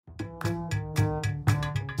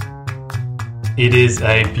It is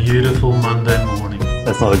a beautiful Monday morning.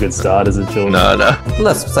 That's not a good start, is it, George? No.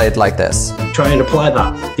 Let's say it like this. Try and apply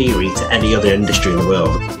that theory to any other industry in the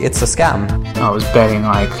world. It's a scam. I was betting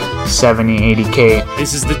like 70, 80K.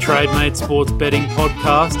 This is the TradeMate Sports Betting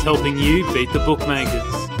Podcast, helping you beat the bookmakers.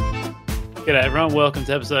 G'day everyone, welcome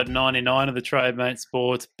to episode 99 of the TradeMate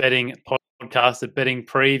Sports Betting Podcast, a betting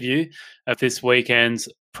preview of this weekend's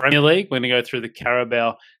Premier League. We're going to go through the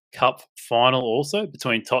Carabao Cup final also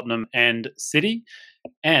between Tottenham and City,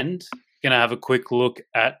 and going to have a quick look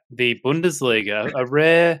at the Bundesliga, a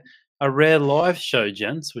rare live show,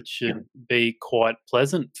 gents, which should be quite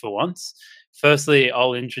pleasant for once. Firstly,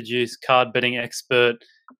 I'll introduce card betting expert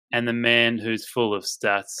and the man who's full of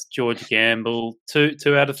stats, George Gamble. Two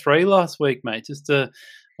out of three last week, mate. Just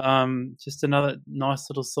another nice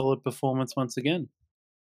little solid performance once again.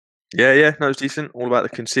 Yeah, no, it's decent. All about the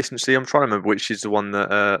consistency. I'm trying to remember which is the one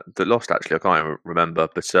that lost. Actually, I can't remember.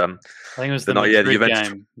 But I think it was the Madrid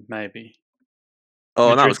game, maybe.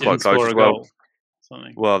 Oh, that was quite close as well.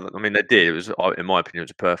 Something. Well, I mean, they did. It was, in my opinion, it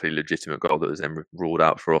was a perfectly legitimate goal that was then ruled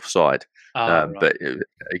out for offside. Right. But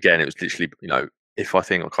again, it was literally, I can't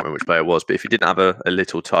remember which player it was, but if he didn't have a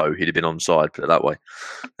little toe, he'd have been onside. Put it that way.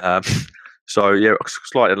 So, yeah,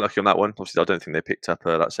 slightly unlucky on that one. Obviously, I don't think they picked up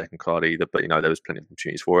that second card either, but, there was plenty of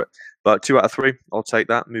opportunities for it. But 2 out of 3, I'll take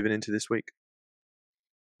that moving into this week.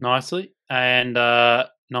 Nicely. And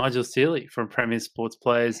Nigel Seeley from Premier Sports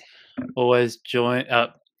Players always joins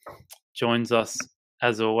us,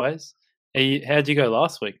 as always. How'd you go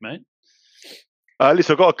last week, mate?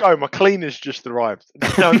 Listen, I've got to go. My cleaner's just arrived.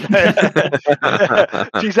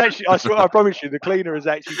 She's actually, I promise you, the cleaner has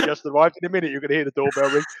actually just arrived. In a minute, you're going to hear the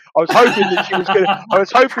doorbell ring. I was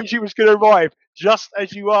hoping she was going to arrive just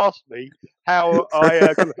as you asked me how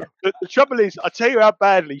I. The trouble is, I tell you how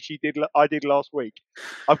badly I did last week.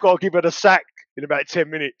 I've got to give her the sack in about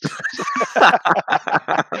 10 minutes.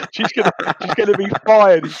 she's gonna be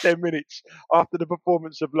fired in 10 minutes after the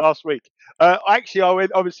performance of last week. Actually, I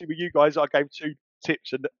went obviously with you guys. I gave 2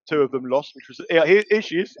 tips and 2 of them lost, which was here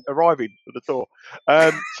she is arriving at the door.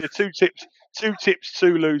 So 2 tips,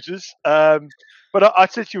 2 losers. But I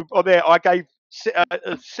said to you on there, I gave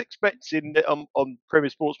 6 bets on Premier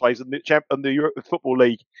Sports Plays and the Europe Football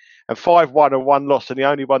League, and 5 won and 1 lost, and the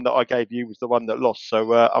only one that I gave you was the one that lost.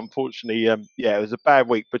 So unfortunately, it was a bad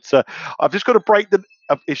week. But I've just got to break the.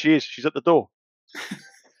 Here she is. She's at the door.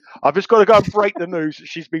 I've just got to go and break the news that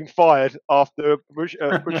she's been fired after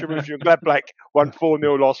Borussia Mönchengladbach won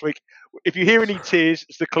 4-0 last week. If you hear any tears,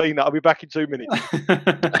 it's the cleaner. I'll be back in 2 minutes.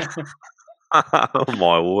 Oh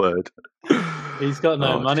my word! He's got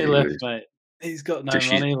no money left, mate. He's got no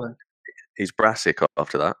money left. He's Brassic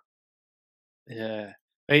after that. Yeah.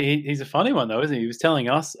 He's a funny one, though, isn't he? He was telling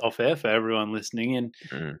us off air for everyone listening, and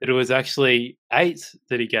it was actually 8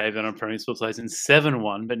 that he gave out on Premier Sports Plays and 7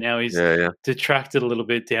 won, but now he's detracted a little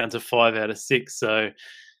bit down to 5 out of 6. So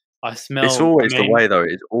I smell. It's always the way, though.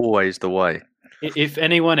 It's always the way. If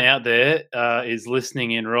anyone out there is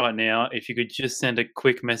listening in right now, if you could just send a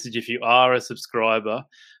quick message if you are a subscriber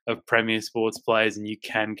of Premier Sports Plays and you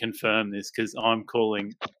can confirm this, because I'm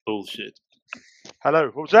calling bullshit. Hello,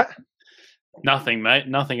 what was that? Nothing, mate.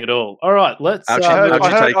 Nothing at all. All right, let's.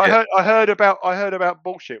 I heard about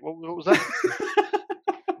bullshit. What was that?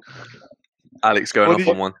 Alex going off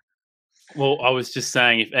on one. Well, I was just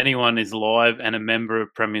saying, if anyone is live and a member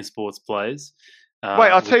of Premier Sports Plays. Wait,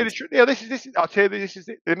 I'll tell you the truth. Yeah, this is. I'll tell you this is.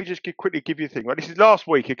 Let me just quickly give you a thing. Right, this is last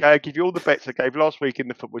week. Okay, I give you all the bets I gave last week in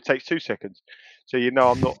the football. It takes 2 seconds, so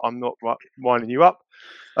I'm not winding you up.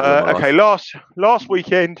 Okay, last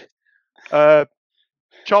weekend,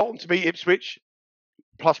 Charlton to beat Ipswich,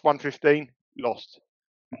 plus 115, lost.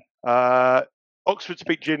 Oxford to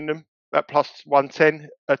beat Gillingham, at plus 110,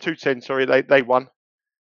 210. Sorry, they won.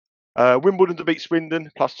 Wimbledon to beat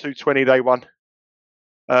Swindon, plus 220, they won.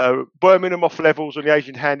 Birmingham off levels on the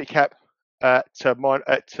Asian handicap at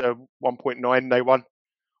 1.9, they won.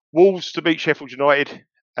 Wolves to beat Sheffield United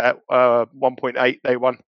at 1.8, they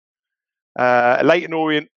won. Leyton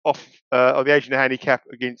Orient off on the Asian handicap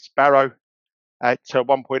against Barrow at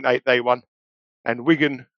 1.8, they won. And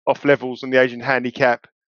Wigan off levels on the Asian handicap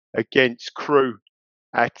against Crewe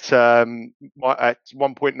at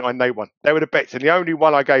 1.9, they won. They were the bets, and the only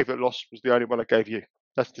one I gave that lost was the only one I gave you.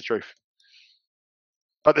 That's the truth.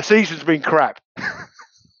 But the season's been crap.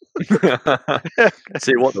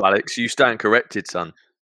 See what, Alex? You stand corrected, son.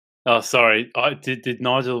 Oh, sorry. Did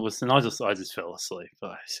Nigel? I just fell asleep.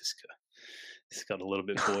 It's got a little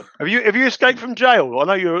bit bored. Have you escaped from jail? I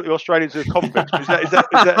know you're Australians are convicts. Is that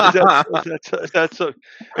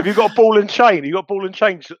have you got a ball and chain? You got a ball and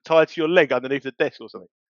chain tied to your leg underneath the desk or something?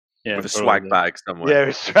 Yeah, with a swag bag somewhere. Yeah,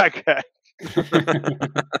 a swag bag.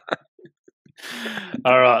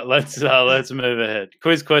 All right, let's move ahead.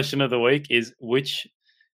 Quiz question of the week is which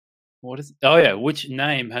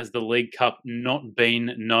name has the League Cup not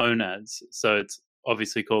been known as? So it's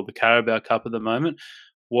obviously called the Carabao Cup at the moment.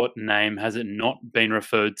 What name has it not been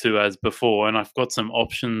referred to as before? And I've got some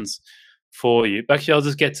options for you. Actually, I'll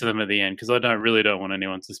just get to them at the end because I don't want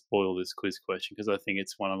anyone to spoil this quiz question because I think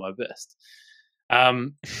it's one of my best.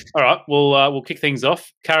 All right, we'll kick things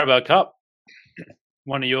off. Carabao Cup.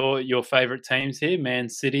 One of your favourite teams here, Man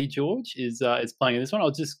City, George, is playing in this one. I'll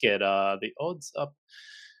just get the odds up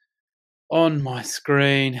on my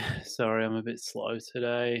screen. Sorry, I'm a bit slow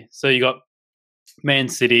today. So you got Man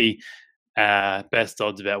City, best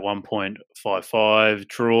odds about 1.55,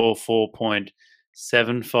 draw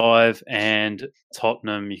 4.75, and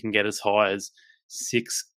Tottenham you can get as high as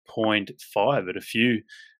 6.5 at a few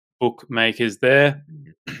bookmakers there.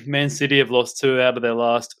 Man City have lost 2 out of their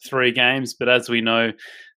last 3 games, but as we know,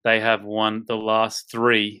 they have won the last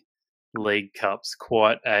 3 League Cups.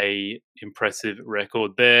 Quite a impressive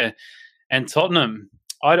record there. And Tottenham,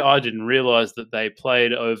 I didn't realise that they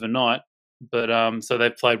played overnight, but so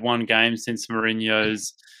they've played 1 game since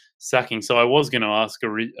Mourinho's sacking. So I was going to ask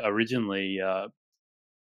originally,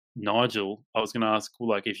 Nigel, I was going to ask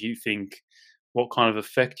if you think what kind of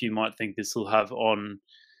effect you might think this will have on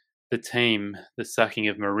the team, the sacking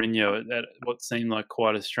of Mourinho at what seemed like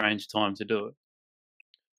quite a strange time to do it.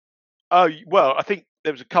 Oh, well, I think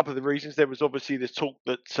there was a couple of the reasons. There was obviously the talk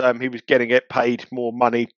that he was getting paid more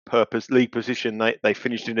money per league position. They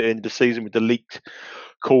finished in the end of the season with the leaked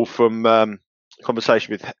call from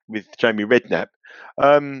conversation with Jamie Redknapp.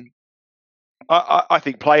 I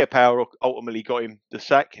think player power ultimately got him the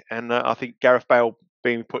sack, and I think Gareth Bale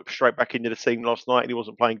being put straight back into the team last night and he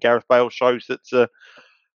wasn't playing Gareth Bale shows that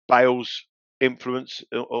Bale's influence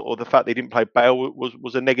or the fact they didn't play Bale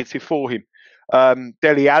was a negative for him.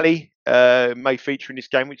 Dele Alli may feature in this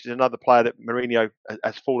game, which is another player that Mourinho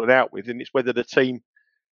has fallen out with, and it's whether the team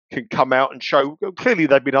can come out and show. Clearly,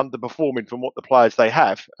 they've been underperforming from what the players they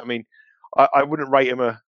have. I mean, I wouldn't rate them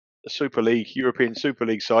a Super League, European Super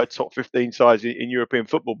League side, top 15 sides in European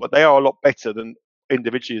football, but they are a lot better than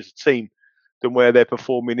individually as a team than where they're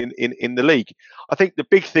performing in the league. I think the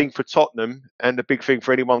big thing for Tottenham and the big thing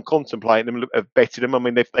for anyone contemplating them have betted them. I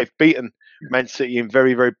mean, they've beaten Man City in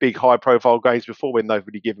very, very big, high-profile games before when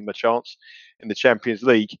nobody given them a chance in the Champions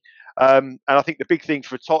League. And I think the big thing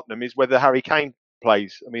for Tottenham is whether Harry Kane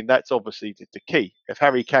plays. I mean, that's obviously the key. If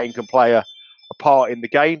Harry Kane can play a part in the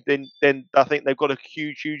game, then I think they've got a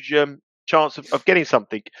huge chance of getting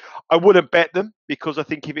something. I wouldn't bet them because I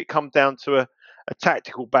think if it comes down to a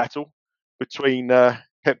tactical battle between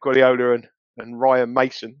Pep Guardiola and Ryan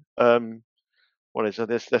Mason, there's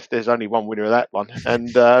only one winner of that one, and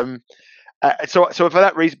so for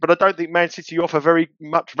that reason. But I don't think Man City offer very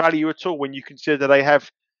much value at all when you consider they have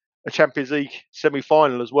a Champions League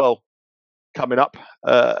semi-final as well coming up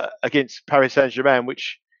against Paris Saint-Germain,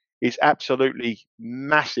 which is absolutely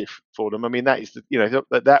massive for them. I mean, that is to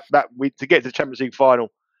get to the Champions League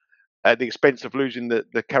final at the expense of losing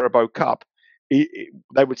the Carabao Cup.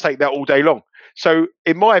 They would take that all day long. So,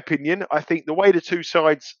 in my opinion, I think the way the two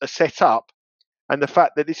sides are set up, and the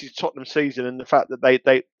fact that this is Tottenham season, and the fact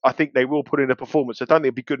that I think they will put in a performance. I don't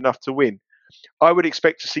think it'll be good enough to win. I would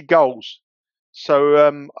expect to see goals.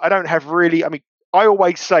 So I don't have really. I mean, I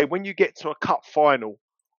always say when you get to a cup final,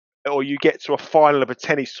 or you get to a final of a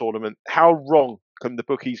tennis tournament, how wrong can the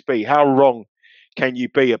bookies be? How wrong can you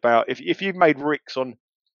be about if you've made ricks on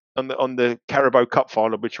the Carabao Cup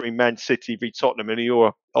final between Man City v Tottenham and you're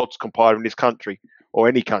an odds compiler in this country or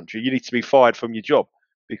any country, you need to be fired from your job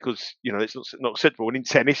because it's not acceptable. And in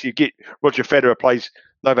tennis, you get Roger Federer plays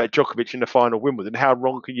Novak Djokovic in the final of Wimbledon. How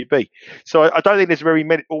wrong can you be? So I don't think there's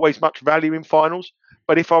always much value in finals.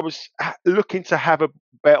 But if I was looking to have a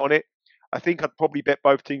bet on it, I think I'd probably bet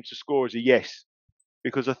both teams to score as a yes,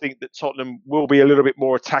 because I think that Tottenham will be a little bit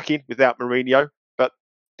more attacking without Mourinho.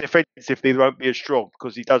 Defensively, they won't be as strong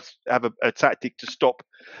because he does have a tactic to stop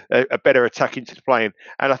a better attack into the playing.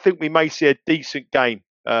 And I think we may see a decent game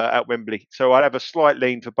at Wembley. So I'd have a slight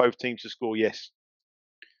lean for both teams to score yes.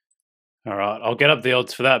 All right, I'll get up the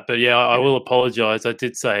odds for that. But yeah, I will apologise. I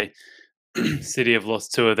did say City have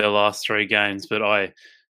lost 2 of their last 3 games, but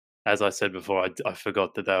as I said before, I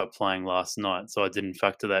forgot that they were playing last night, so I didn't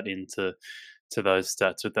factor that into those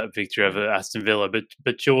stats with that victory over Aston Villa.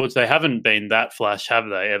 But George, they haven't been that flash, have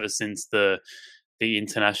they, ever since the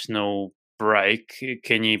international break?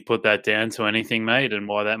 Can you put that down to anything, mate, and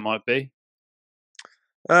why that might be?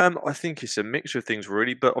 I think it's a mixture of things,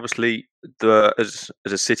 really. But obviously, as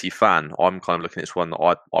a City fan, I'm kind of looking at this one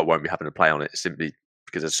that I won't be having to play on it simply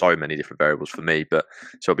because there's so many different variables for me. But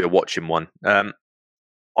so it'll be a watching one.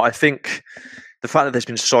 I think the fact that there's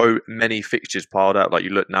been so many fixtures piled up, like you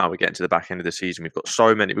look now, we're getting to the back end of the season. We've got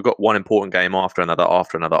so many. We've got one important game after another,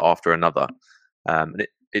 and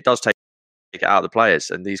it does take it out of the players.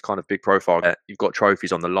 And these kind of big profile, you've got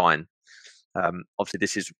trophies on the line. Obviously,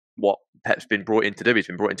 this is what Pep's been brought in to do. He's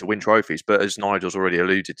been brought in to win trophies. But as Nigel's already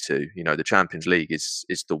alluded to, the Champions League is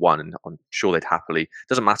the one, and I'm sure they'd happily.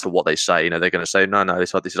 Doesn't matter what they say. They're going to say, no,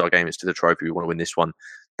 this is our game. It's to the trophy. We want to win this one.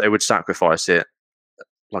 They would sacrifice it,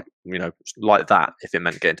 like that, if it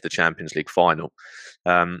meant getting to the Champions League final.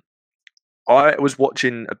 I was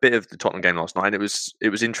watching a bit of the Tottenham game last night, and it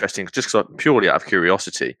was interesting just purely out of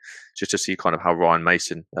curiosity, just to see kind of how Ryan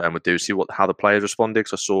Mason would do, see how the players responded.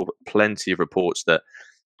 Because I saw plenty of reports that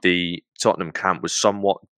the Tottenham camp was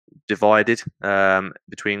somewhat divided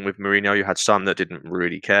with Mourinho. You had some that didn't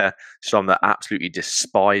really care, some that absolutely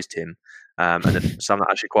despised him, and then some that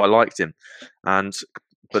actually quite liked him. But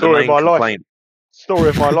Story the main complaint. Story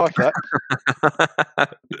of my life, that.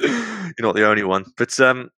 You're not the only one, but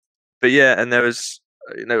yeah, and there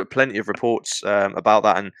were plenty of reports about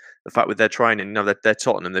that, and the fact with their training, they're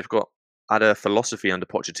Tottenham. They've had a philosophy under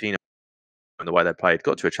Pochettino and the way they played.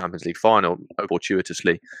 Got to a Champions League final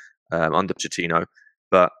fortuitously under Pochettino,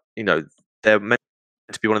 but they're meant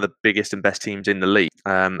to be one of the biggest and best teams in the league,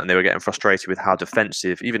 and they were getting frustrated with how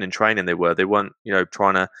defensive, even in training, they were. They weren't,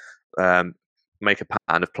 trying to make a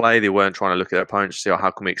pattern of play. They weren't trying to look at their opponents to see how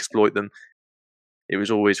can we exploit them. It was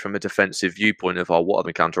always from a defensive viewpoint of what have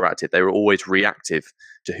we counteracted. They were always reactive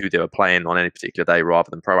to who they were playing on any particular day rather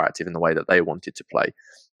than proactive in the way that they wanted to play.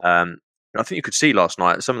 And I think you could see last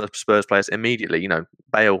night some of the Spurs players immediately,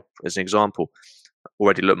 Bale as an example,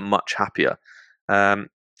 already looked much happier. But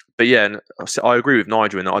yeah, and I agree with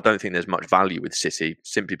Nigel in that I don't think there's much value with City,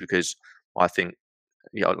 simply because I think,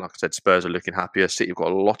 like I said, Spurs are looking happier. City have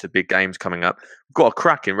got a lot of big games coming up. We've got a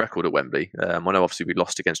cracking record at Wembley. I know obviously we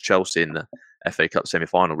lost against Chelsea in the FA Cup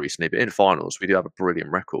semi-final recently, but in finals we do have a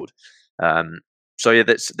brilliant record. So yeah,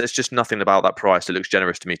 there's just nothing about that price that looks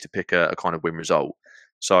generous to me to pick a kind of win result.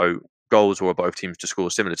 So goals or both teams to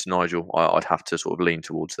score, similar to Nigel, I'd have to sort of lean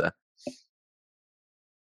towards there.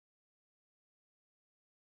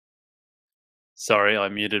 Sorry, I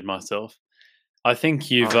muted myself. I think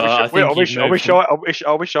you've. I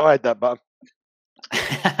wish I had that button.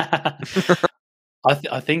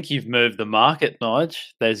 I think you've moved the market, Nige.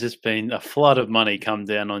 There's just been a flood of money come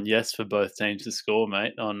down on yes for both teams to score,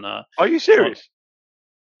 mate. Are you serious?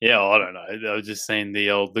 Yeah, I don't know. I was just saying the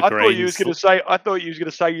I thought you was going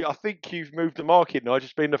to say. I think you've moved the market, Nige.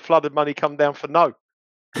 It's been a flood of money come down for no.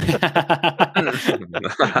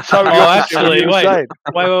 Actually,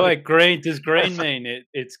 wait. Green, does green mean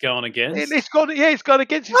it's going against? It's gone against.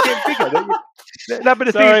 It's getting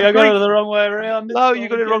bigger. Sorry, I got it the wrong way around. No, you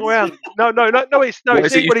got it the wrong way around. No. It's what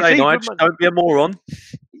is it you say, Nige? Don't be a moron.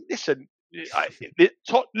 Listen,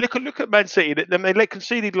 look at Man City. They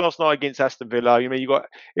conceded last night against Aston Villa. You got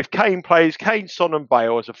if Kane plays, Son and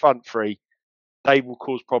Bale as a front three, they will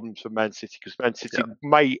cause problems for Man City because Man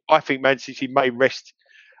City may rest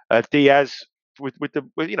Diaz with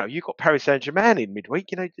you've got Paris Saint-Germain in midweek.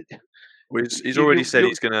 He's already said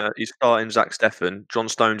he's starting Zach Steffen. John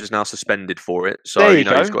Stones is now suspended for it, so he's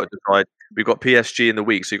got to decide. We've got PSG in the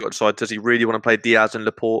week, so you've got to decide: does he really want to play Diaz and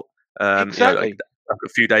Laporte? Exactly. A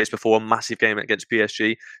few days before a massive game against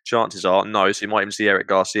PSG, chances are no. So you might even see Eric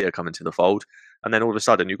Garcia come into the fold, and then all of a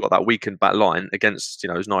sudden you've got that weakened back line against,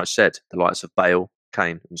 as Nige said, the likes of Bale,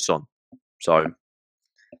 Kane, and Son. So,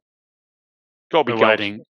 got to be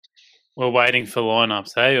waiting. We're waiting for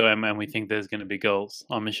lineups, hey, and we think there's going to be goals.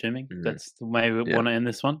 I'm assuming that's the way we want to end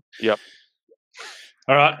this one. Yep.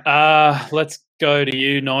 All right, let's go to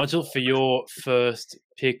you, Nigel, for your first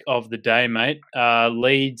pick of the day, mate.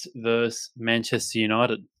 Leeds versus Manchester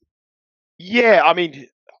United. Yeah, I mean,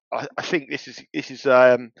 I think this is.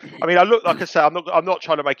 I mean, I look, like I say, I'm not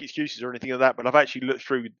trying to make excuses or anything like that, but I've actually looked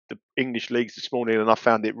through the English leagues this morning and I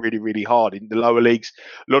found it really, really hard in the lower leagues.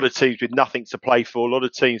 A lot of teams with nothing to play for, a lot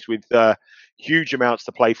of teams with huge amounts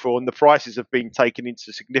to play for, and the prices have been taken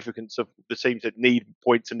into significance of the teams that need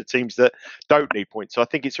points and the teams that don't need points. So I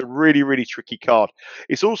think it's a really, really tricky card.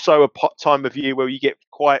 It's also a time of year where you get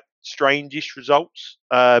quite strange-ish results.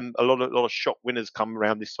 A lot of shock winners come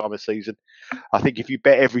around this time of season. I think if you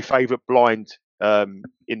bet every favourite blind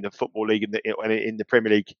in the Football League and in the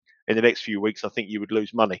Premier League in the next few weeks, I think you would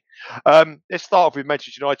lose money. Let's start off with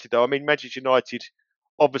Manchester United, though. I mean, Manchester United,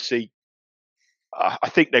 obviously, I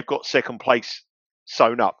think they've got second place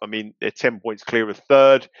sewn up. I mean, they're 10 points clear of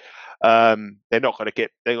third. They're not going to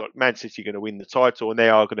get. They've got Man City going to win the title, and they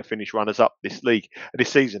are going to finish runners up this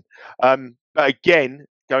season. But again,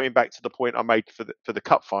 going back to the point I made for the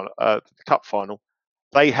cup final,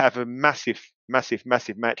 they have a massive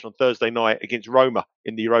match on Thursday night against Roma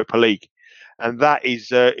in the Europa League, and that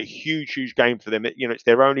is a huge game for them. It's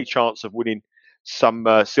their only chance of winning some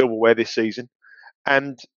silverware this season,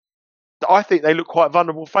 and I think they look quite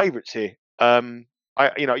vulnerable favourites here. I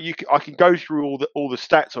can go through all the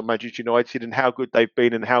stats on Manchester United and how good they've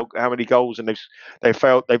been and how many goals, and they've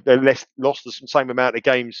lost the same amount of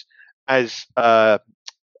games as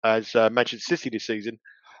Manchester City this season,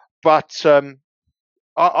 but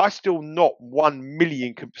I still not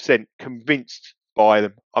 1,000,000% convinced by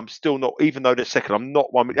them. I'm still not, even though they're second. I'm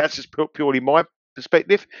not one. That's just purely my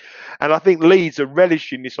perspective, and I think Leeds are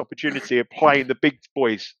relishing this opportunity of playing the big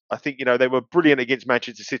boys. I think they were brilliant against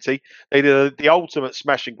Manchester City. They did the ultimate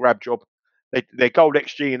smash and grab job. Their goal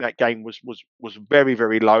XG in that game was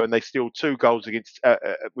very low, and they steal 2 goals against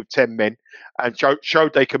with 10 men, and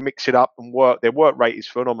showed they can mix it up and work. Their work rate is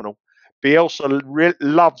phenomenal. Bielsa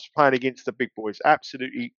loves playing against the big boys.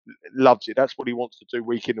 Absolutely loves it. That's what he wants to do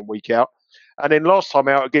week in and week out. And then last time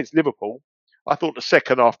out against Liverpool, I thought the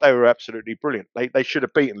second half they were absolutely brilliant. They should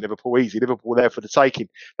have beaten Liverpool easy. Liverpool were there for the taking.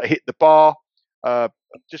 They hit the bar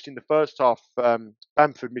just in the first half.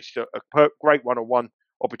 Bamford missed a great one-on-one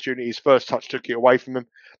opportunity. His first touch took it away from him.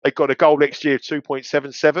 They got a goal XG of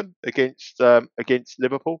 2.77 against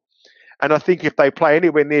Liverpool. And I think if they play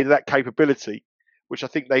anywhere near that capability, which I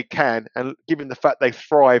think they can, and given the fact they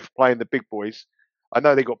thrive playing the big boys, I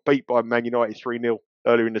know they got beat by Man United 3-0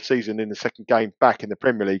 earlier in the season in the second game back in the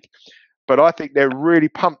Premier League. But I think they're really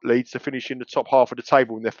pumped Leeds to finish in the top half of the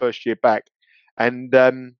table in their first year back. And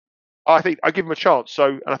I think I give them a chance.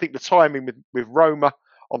 And I think the timing with Roma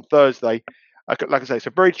on Thursday, like I say, it's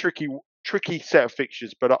a very tricky set of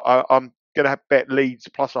fixtures, but I'm going to bet Leeds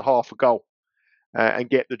plus a half a goal. And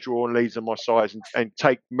get the draw and Leeds on my side and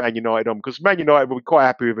take Man United on, because Man United will be quite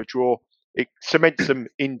happy with a draw. It cements them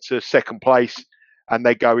into second place, and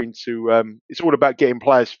they go into. It's all about getting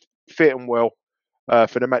players fit and well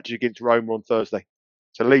for the match against Roma on Thursday.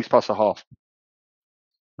 So Leeds plus a half.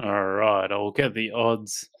 All right, I'll get the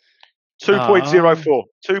odds. 2.04.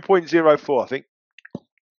 2.04, I think.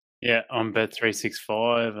 Yeah, on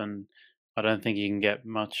Bet365, and I don't think you can get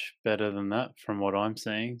much better than that from what I'm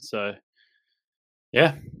seeing. So.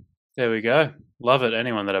 Yeah, there we go. Love it.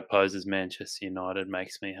 Anyone that opposes Manchester United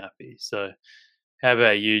makes me happy. So, how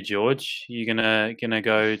about you, George? You gonna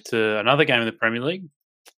go to another game in the Premier League?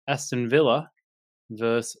 Aston Villa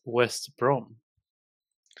versus West Brom.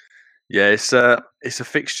 Yeah, it's a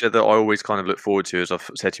fixture that I always kind of look forward to. As I've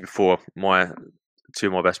said to you before, two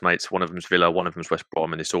of my best mates, one of them's Villa, one of them's West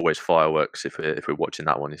Brom, and it's always fireworks if we're watching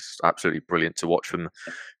that one. It's absolutely brilliant to watch from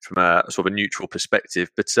a sort of a neutral perspective.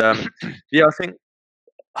 But yeah, I think.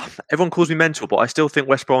 Everyone calls me mental, but I still think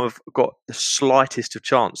West Brom have got the slightest of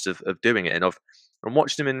chance of doing it. And I've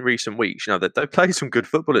watched them in recent weeks. They've played some good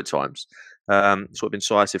football at times, sort of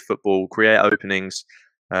incisive football, create openings,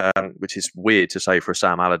 which is weird to say for a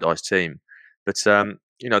Sam Allardyce team. But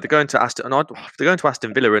they're going to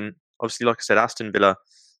Aston Villa, and obviously, like I said, Aston Villa.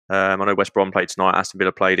 I know West Brom played tonight. Aston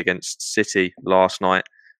Villa played against City last night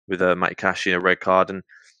with Matty Cash in a red card, and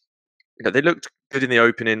they looked good in the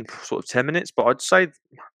opening sort of 10 minutes, but I'd say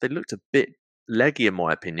they looked a bit leggy in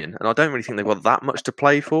my opinion, and I don't really think they've got that much to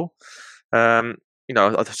play for. I'd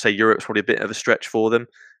say Europe's probably a bit of a stretch for them,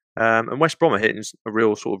 and West Brom are hitting a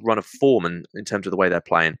real sort of run of form in terms of the way they're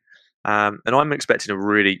playing, and I'm expecting a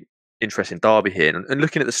really interesting derby here. And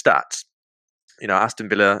looking at the stats, Aston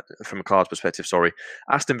Villa, from a cards perspective,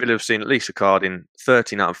 Aston Villa have seen at least a card in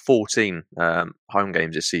 13 out of 14 home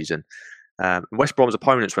games this season. West Brom's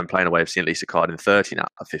opponents, when playing away, have seen at least a card in 13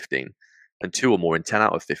 out of 15, and 2 or more in 10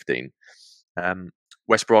 out of 15.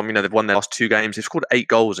 West Brom, they've won their last 2 games. They've scored 8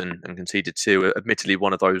 goals and conceded 2. Admittedly,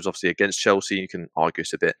 one of those obviously against Chelsea. You can argue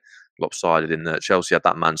it's a bit lopsided in that Chelsea had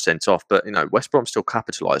that man sent off, but West Brom still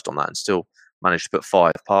capitalised on that and still managed to put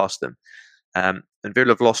 5 past them. And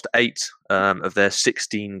Villa have lost 8 of their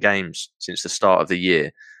 16 games since the start of the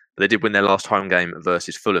year, but they did win their last home game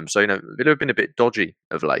versus Fulham. So Villa have been a bit dodgy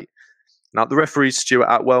of late. Now, the referee's Stuart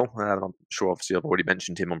Atwell. I'm sure, obviously, I've already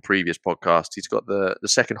mentioned him on previous podcasts. He's got the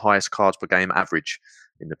second highest cards per game average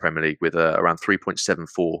in the Premier League with around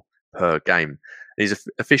 3.74 per game. He's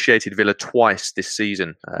officiated Villa twice this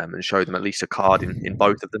season and showed them at least a card in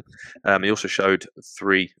both of them. He also showed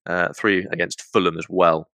three against Fulham as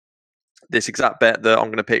well. This exact bet that I'm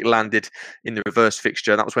going to pick landed in the reverse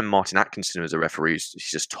fixture. That was when Martin Atkinson was a referee. He's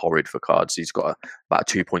just torrid for cards. He's got about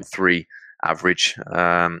a 2.3 average.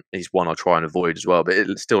 He's one I'll try and avoid as well, but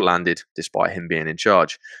it still landed despite him being in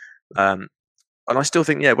charge. I still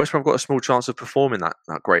think, West Brom have got a small chance of performing that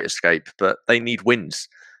great escape, but they need wins.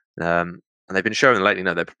 And they've been showing lately,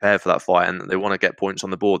 they're prepared for that fight and they want to get points on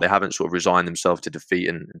the board. They haven't sort of resigned themselves to defeat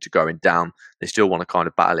and to going down. They still want to kind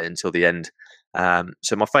of battle it until the end.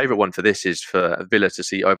 So my favourite one for this is for Villa to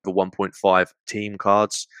see over 1.5 team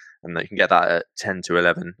cards, and you can get that at 10 to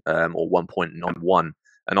 11 or 1.91.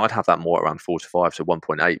 And I'd have that more around 4 to 5 to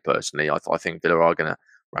 1.8 personally. I think Villa are going to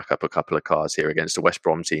rack up a couple of cards here against the West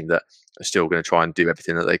Brom team that are still going to try and do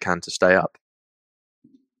everything that they can to stay up.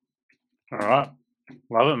 All right.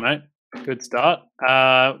 Love it, mate. Good start.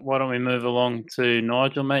 Why don't we move along to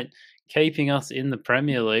Nigel, mate? Keeping us in the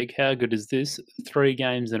Premier League. How good is this? 3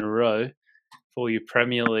 games in a row for you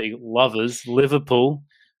Premier League lovers. Liverpool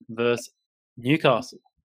versus Newcastle.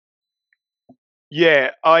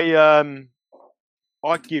 Yeah, I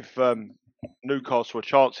give Newcastle a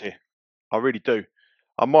chance here. I really do.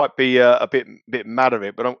 I might be a bit mad of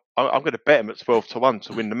it, but I'm going to bet them at 12 to 1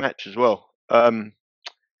 to win the match as well.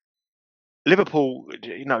 Liverpool,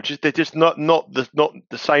 they're just not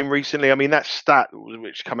the same recently. I mean, that stat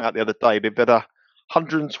which came out the other day, they've had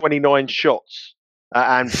 129 shots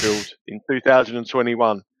at Anfield in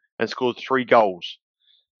 2021 and scored 3 goals.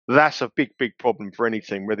 That's a big problem for any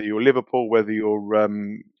team, whether you're Liverpool, whether you're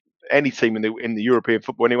any team in the European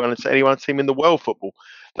football, anyone team in the world football.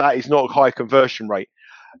 That is not a high conversion rate.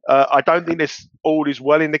 I don't think this all is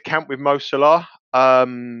well in the camp with Mo Salah.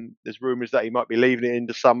 There's rumours that he might be leaving it in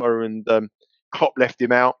the summer, and Klopp left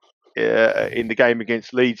him out in the game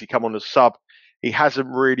against Leeds. He come on as sub. He hasn't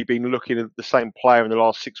really been looking at the same player in the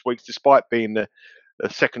last 6 weeks, despite being the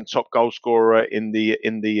second top goal scorer in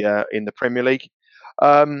the Premier League.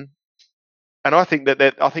 And I think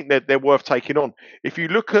that they're worth taking on. If you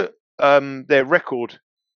look at their record,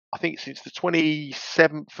 I think since the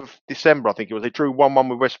 27th of December, I think it was, they drew 1-1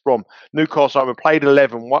 with West Brom. Newcastle have played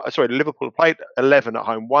 11. Liverpool have played 11 at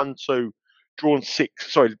home, 1-2, drawn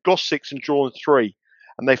 6. Lost 6 and drawn 3,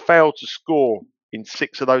 and they failed to score in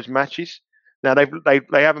 6 of those matches. Now they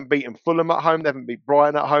haven't beaten Fulham at home, they haven't beaten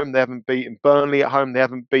Brighton at home, they haven't beaten Burnley at home, they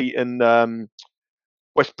haven't beaten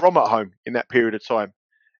West Brom at home in that period of time.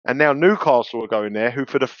 And now Newcastle are going there, who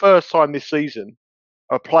for the first time this season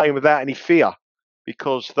are playing without any fear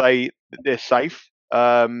because they're safe.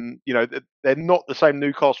 They're not the same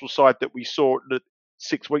Newcastle side that we saw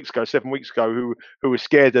 7 weeks ago, who were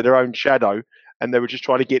scared of their own shadow and they were just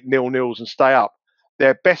trying to get 0-0s and stay up.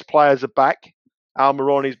 Their best players are back.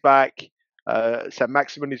 Almiron is back.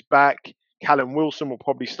 Saint-Maximin is back. Callum Wilson will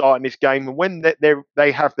probably start in this game, and when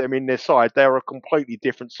they have them in their side, they're a completely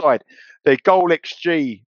different side. Their goal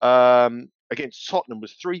XG against Tottenham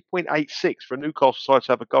was 3.86 for a Newcastle side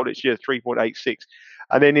to have a goal XG of 3.86,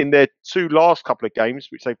 and then in their 2 last couple of games,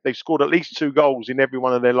 which they've scored at least 2 goals in every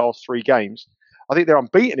one of their last 3 games. I think they're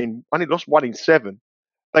unbeaten only lost 1 in 7.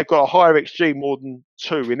 They've got a higher XG, more than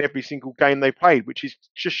 2 in every single game they played, which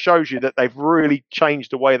just shows you that they've really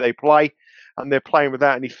changed the way they play, and they're playing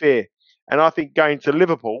without any fear. And I think going to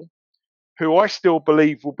Liverpool, who I still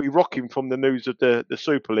believe will be rocking from the news of the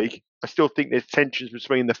Super League, I still think there's tensions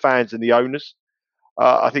between the fans and the owners.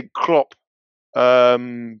 I think Klopp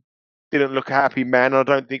didn't look a happy man. I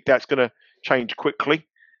don't think that's going to change quickly.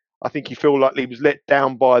 I think he feel like he was let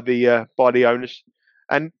down by the owners.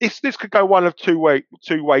 And this could go one of two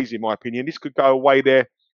ways, in my opinion. This could go a way there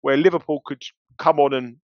where Liverpool could come on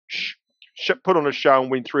and put on a show and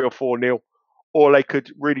win 3 or 4-0, or they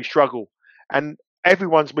could really struggle. And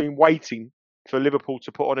everyone's been waiting for Liverpool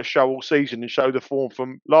to put on a show all season and show the form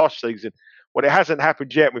from last season. Well, it hasn't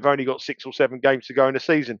happened yet. We've only got 6 or 7 games to go in the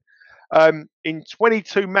season. In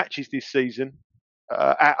 22 matches this season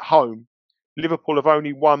at home, Liverpool have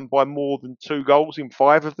only won by more than 2 goals in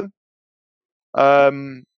 5 of them.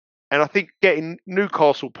 And I think getting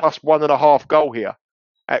Newcastle plus 1.5 goal here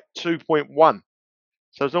at 2.1.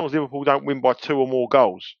 So as long as Liverpool don't win by 2 or more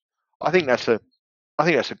goals, I think that's a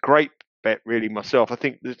great bet, really. Myself, I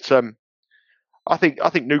think that I think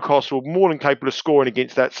Newcastle are more than capable of scoring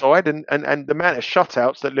against that side, and the amount of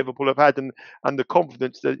shutouts that Liverpool have had, and the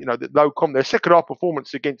confidence that their second half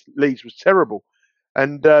performance against Leeds was terrible,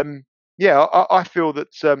 and I feel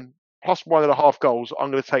that plus 1.5 goals,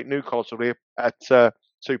 I'm going to take Newcastle here at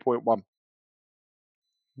 2.1.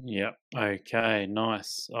 Yeah. Okay.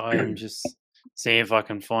 Nice. I am just seeing if I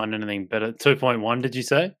can find anything better. 2.1, did you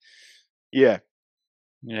say? Yeah.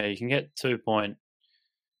 Yeah, you can get 2.14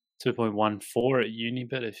 at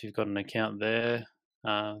Unibet if you've got an account there.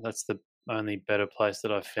 That's the only better place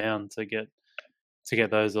that I've found to get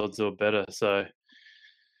those odds or better. So,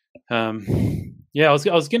 I was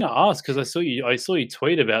going to ask, because I saw you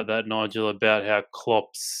tweet about that, Nigel, about how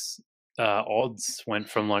Klopp's odds went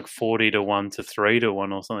from like 40-1 to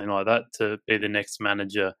 3-1 or something like that to be the next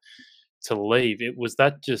manager to leave. Was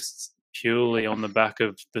that just purely on the back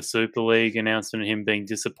of the Super League announcement and him being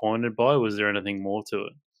disappointed by? Was there anything more to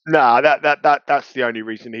it? No, that's the only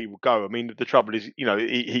reason he will go. I mean, the trouble is,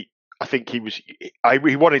 I think he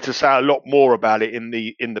wanted to say a lot more about it in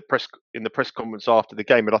the press conference after the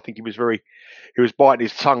game, but I think he was biting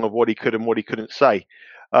his tongue of what he could and what he couldn't say.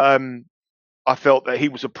 I felt that he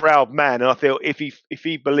was a proud man, and I felt if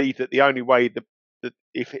he believed that the only way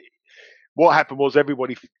what happened was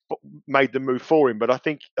everybody made the move for him, but I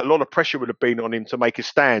think a lot of pressure would have been on him to make a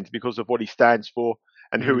stand because of what he stands for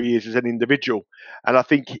and who he is as an individual. And I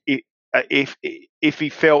think if he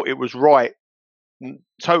felt it was right,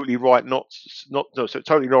 totally right,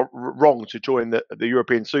 totally not wrong to join the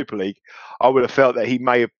European Super League, I would have felt that he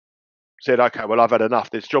may have said, okay, well, I've had enough.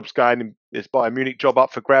 There's jobs going. There's Bayern Munich job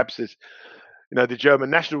up for grabs. There's the German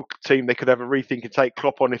national team. They could have a rethink and take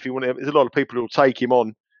Klopp on if he wanted. There's a lot of people who will take him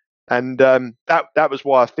on. And that was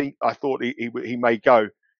why I thought he may go.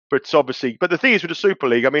 But the thing is with the Super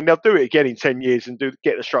League, I mean, they'll do it again in 10 years and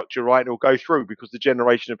get the structure right, and it'll go through because the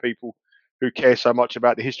generation of people who care so much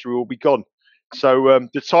about the history will be gone. So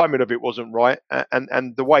the timing of it wasn't right,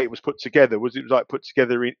 and the way it was put together was like put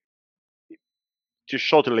together just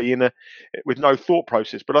shoddily with no thought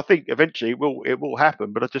process. But I think eventually it will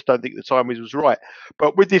happen. But I just don't think the timing was right.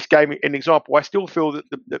 But with this game, an example, I still feel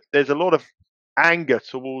that there's a lot of anger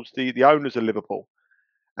towards the owners of Liverpool,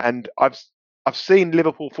 and I've seen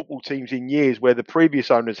Liverpool football teams in years where the previous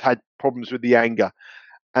owners had problems with the anger,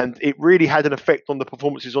 and it really had an effect on the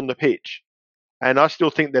performances on the pitch. And I still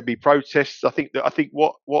think there'd be protests. I think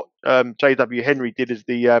what J.W. Henry did as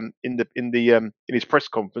in his press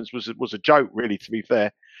conference was a joke, really, to be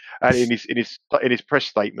fair, and in his press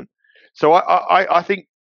statement. So I think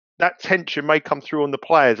that tension may come through on the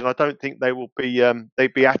players, and I don't think they will be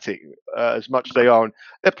they'd be at it as much as they are. And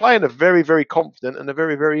they're playing a very, very confident and a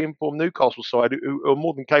very, very informed Newcastle side who are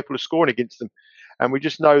more than capable of scoring against them. And we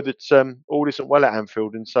just know that all isn't well at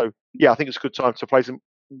Anfield. And so, yeah, I think it's a good time to play them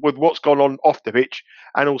with what's gone on off the pitch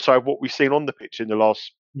and also what we've seen on the pitch in the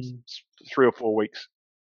last 3 or 4 weeks.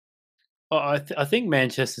 Well, I think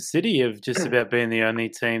Manchester City have just about been the only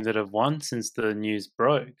team that have won since the news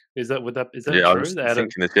broke. Is that true? I was thinking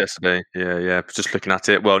this yesterday. Yeah. Just looking at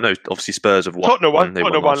it. Well, no, obviously Spurs have won. Tottenham won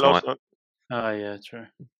last night. Oh yeah, true.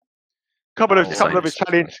 Couple of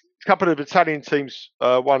Italian teams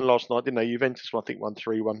won last night, didn't they? Juventus, I think, won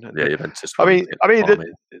 3-1. Yeah, Juventus.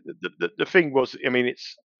 The thing was,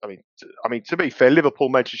 to be fair, Liverpool,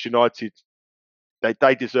 Manchester United,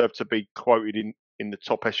 they deserve to be quoted in the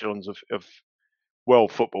top echelons of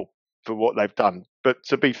world football for what they've done. But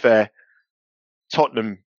to be fair,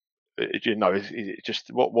 Tottenham, it's just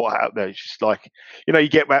what out there. It's just like, you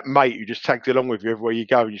get that mate who just tags along with you everywhere you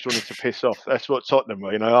go and you just want him to piss off. That's what Tottenham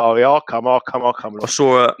were. Oh, yeah, I'll come. I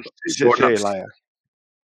saw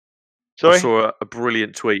a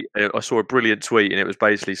brilliant tweet. I saw a brilliant tweet, and it was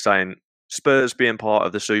basically saying Spurs being part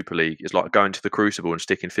of the Super League is like going to the Crucible and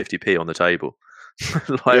sticking 50p on the table.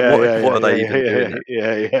 What are they even doing?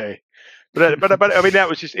 Yeah. But I mean, that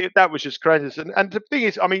was just crazy. And the thing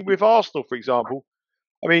is, I mean, with Arsenal, for example,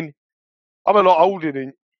 I mean, I'm a lot older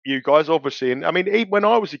than you guys, obviously, and I mean, even when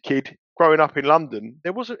I was a kid growing up in London,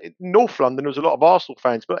 North London, there was a lot of Arsenal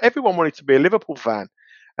fans, but everyone wanted to be a Liverpool fan,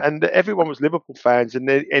 and everyone was Liverpool fans. And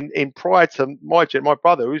in prior to my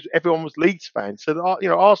brother, everyone was Leeds fans. So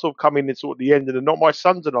Arsenal come in sort of the end, and not my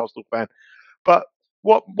son's an Arsenal fan, but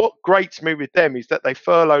what grates me with them is that they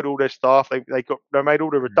furloughed all their staff. They made all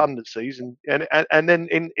the redundancies, and then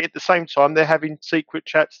at the same time they're having secret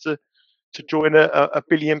chats to join a £1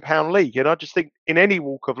 billion league. And I just think in any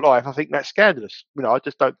walk of life, I think that's scandalous. I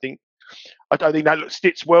just don't think that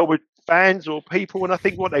sits well with fans or people. And I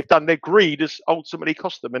think what they've done, their greed has ultimately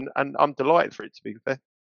cost them. And I'm delighted for it, to be fair.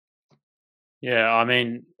 Yeah, I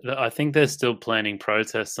mean, I think they're still planning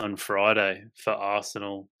protests on Friday for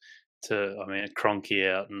Arsenal Kroenke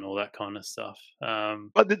out and all that kind of stuff.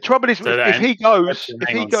 But the trouble is, if he goes,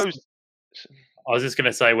 I was just going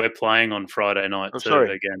to say we're playing on Friday night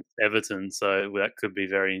against Everton, so that could be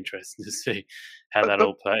very interesting to see how that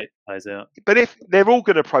all plays out. But if they're all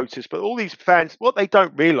going to protest, but all these fans, what they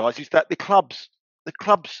don't realise is that the club's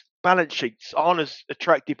balance sheets aren't as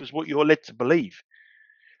attractive as what you're led to believe.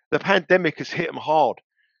 The pandemic has hit them hard.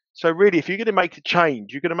 So really, if you're going to make a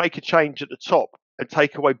change, you're going to make a change at the top and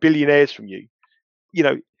take away billionaires from you.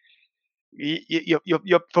 Your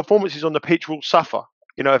performances on the pitch will suffer.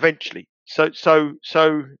 Eventually. So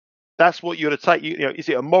that's what you're to take. Is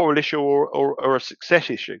it a moral issue or a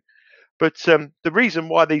success issue? But the reason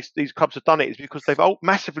why these clubs have done it is because they've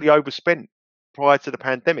massively overspent prior to the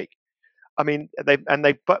pandemic. I mean, they've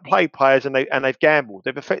played players and they've gambled.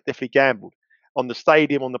 They've effectively gambled on the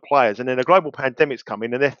stadium, on the players, and then a global pandemic's come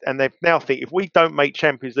in, and they've now think if we don't make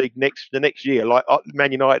Champions League the next year, like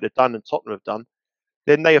Man United have done and Tottenham have done,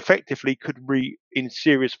 then they effectively could be in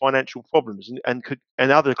serious financial problems, and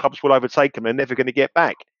other clubs will overtake them and they're never going to get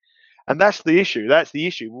back. And that's the issue. That's the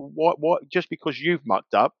issue. What? Just because you've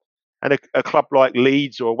mucked up, and a club like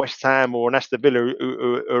Leeds or West Ham or an Aston Villa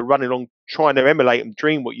who are running along trying to emulate and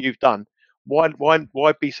dream what you've done, why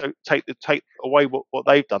be so take away what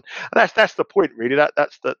they've done? And that's the point, really.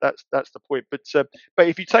 That's the point. But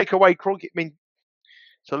if you take away Kroenke, I mean,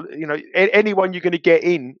 so anyone you're going to get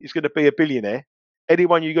in is going to be a billionaire.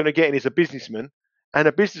 Anyone you're going to get in is a businessman, and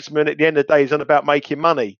a businessman at the end of the day is on about making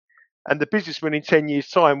money. And the businessman in 10 years'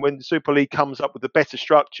 time, when the Super League comes up with a better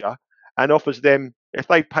structure and offers them, if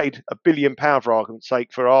they paid £1 billion for argument's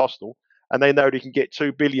sake for Arsenal, and they know they can get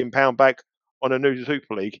 £2 billion back on a new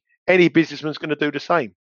Super League, any businessman's going to do the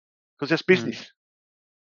same because that's business.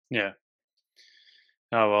 Yeah.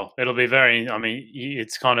 Oh well, it'll be very. I mean,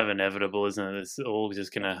 it's kind of inevitable, isn't it? It's all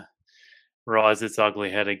just going to rise its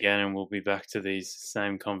ugly head again, and we'll be back to these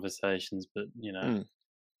same conversations. But yeah,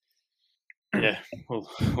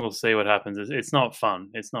 we'll see what happens. It's not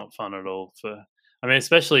fun. It's not fun at all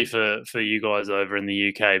especially for you guys over in the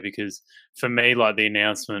UK, because for me, like the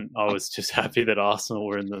announcement, I was just happy that Arsenal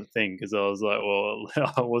were in the thing, because I was like, well,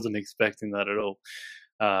 I wasn't expecting that at all.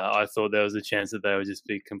 I thought there was a chance that they would just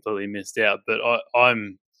be completely missed out. But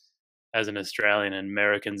I'm, as an Australian and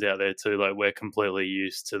Americans out there too, like we're completely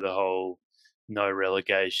used to the whole no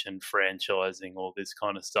relegation, franchising, all this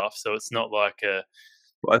kind of stuff. So it's not like it's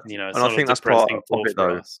and not I think a that's part depressing of thought it, for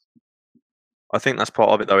though. us. I think that's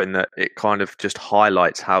part of it, though, in that it kind of just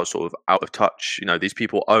highlights how sort of out of touch, these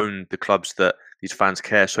people own the clubs that these fans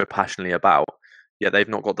care so passionately about, yet they've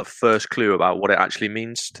not got the first clue about what it actually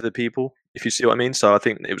means to the people, if you see what I mean. So I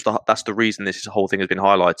think that's the reason this whole thing has been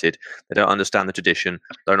highlighted. They don't understand the tradition,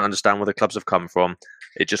 don't understand where the clubs have come from.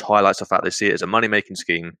 It just highlights the fact they see it as a money-making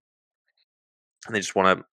scheme, and they just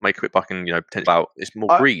want to make a quick buck and, potentially about it's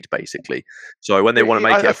more greed, basically. So when they want to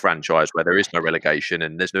make it a franchise where there is no relegation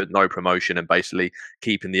and there's no promotion and basically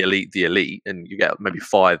keeping the elite, and you get maybe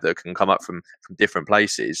 5 that can come up from different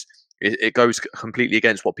places, it goes completely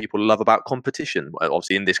against what people love about competition,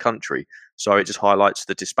 obviously, in this country. So it just highlights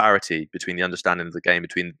the disparity between the understanding of the game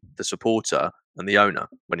between the supporter and the owner,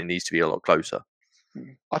 when it needs to be a lot closer.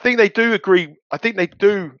 I think they do agree. I think they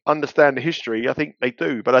do understand the history. I think they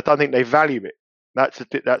do, but I don't think they value it. That's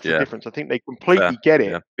the difference. I think they completely get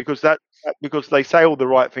it because they say all the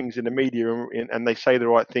right things in the media and they say the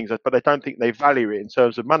right things, but they don't think they value it in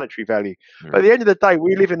terms of monetary value. But at the end of the day,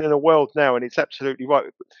 we're living in a world now, and it's absolutely right.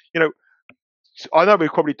 I know we're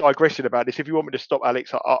probably digressing about this. If you want me to stop,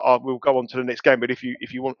 Alex, I will go on to the next game. But if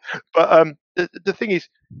you want, but the thing is,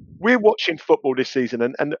 we're watching football this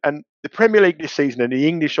season, and the Premier League this season and the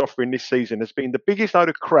English offering this season has been the biggest load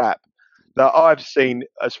of crap that I've seen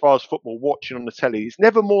as far as football watching on the telly. It's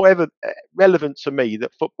never more ever relevant to me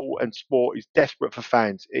that football and sport is desperate for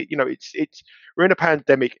fans. We're in a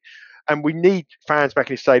pandemic, and we need fans back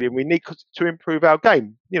in the stadium. We need to improve our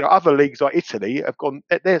game. Other leagues like Italy have gone.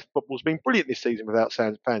 Their football's been brilliant this season without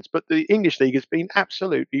fans, but the English league has been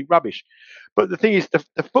absolutely rubbish. But the thing is,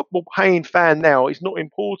 the football paying fan now is not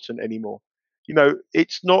important anymore.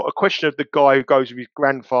 It's not a question of the guy who goes with his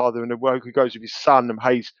grandfather and the guy who goes with his son and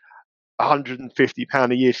pays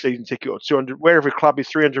 £150 a year season ticket, or 200, wherever a club is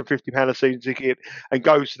 £350 a season ticket, and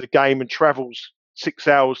goes to the game and travels 6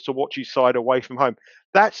 hours to watch his side away from home.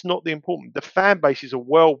 That's not the important. The fan base is a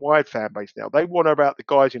worldwide fan base now. They want about the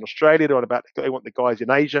guys in Australia. They want the guys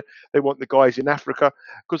in Asia. They want the guys in Africa,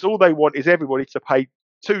 because all they want is everybody to pay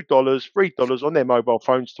 $2, $3 on their mobile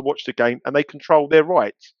phones to watch the game, and they control their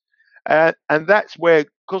rights. And that's where,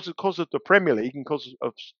 because of the Premier League and because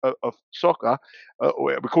of soccer,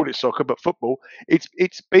 we call it soccer, but football, it's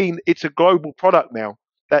a global product now.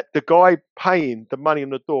 That the guy paying the money on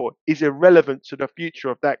the door is irrelevant to the future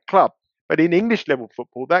of that club. But in English level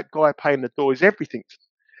football, that guy paying the door is everything.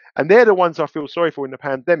 And they're the ones I feel sorry for in the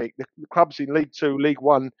pandemic. The clubs in League 2, League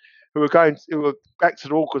 1, who are back to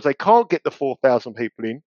the wall because they can't get the 4,000 people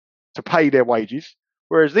in to pay their wages,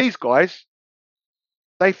 whereas these guys,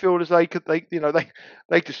 they feel as they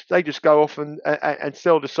just go off and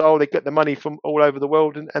sell the soul. They get the money from all over the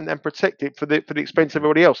world and protect it for the expense of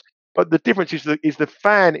everybody else. But the difference is the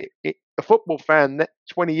fan, a football fan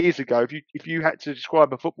 20 years ago. If you had to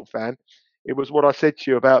describe a football fan, it was what I said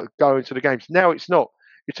to you about going to the games. Now it's not.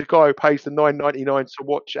 It's a guy who pays the $9.99 to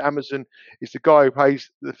watch Amazon. It's the guy who pays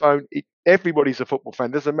the phone. Everybody's a football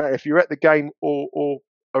fan. Doesn't matter if you're at the game or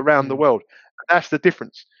around the world. That's the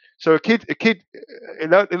difference. So a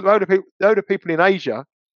load of people in Asia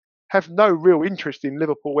have no real interest in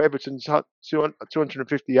Liverpool, Everton's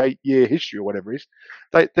 258-year history or whatever it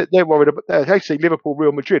is. They're worried about that. They see Liverpool,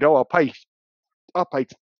 Real Madrid. Oh, I'll pay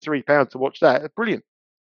 £3 to watch that. Brilliant.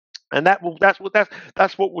 And that's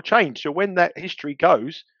what will change. So when that history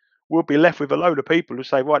goes, we'll be left with a load of people who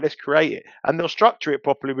say, right, let's create it, and they'll structure it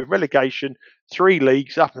properly with relegation, 3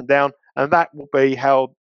 leagues up and down, and that will be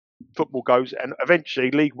how football goes. And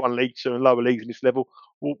eventually, League One, League Two, and lower leagues in this level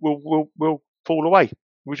will fall away,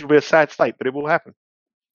 which will be a sad state, but it will happen.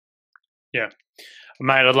 Yeah.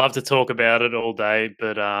 Mate, I'd love to talk about it all day,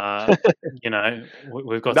 but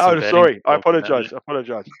we've got. No, sorry, I apologise.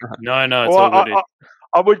 No, it's all good.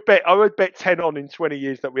 I would bet 10 on in 20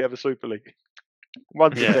 years that we have a Super League.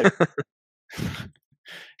 1%.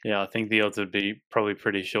 Yeah, I think the odds would be probably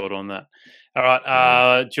pretty short on that. All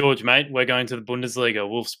right, George, mate, we're going to the Bundesliga,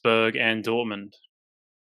 Wolfsburg and Dortmund.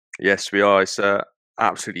 Yes, we are. It's an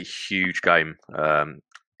absolutely huge game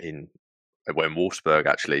in Wolfsburg,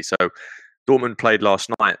 actually. So Dortmund played last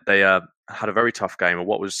night. They had a very tough game, or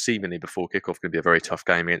what was seemingly before kickoff going to be a very tough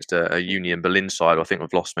game against a Union Berlin side. I think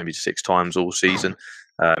we've lost maybe 6 times all season.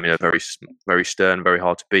 Very, very stern, very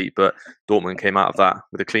hard to beat. But Dortmund came out of that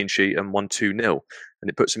with a clean sheet and won 2-0, and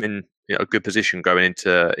it puts them in a good position going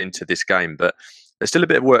into this game. But there's still a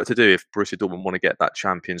bit of work to do if Borussia Dortmund want to get that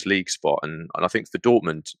Champions League spot. And I think for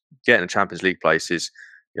Dortmund, getting a Champions League place is,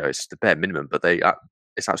 it's the bare minimum, but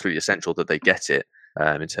it's absolutely essential that they get it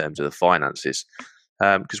in terms of the finances.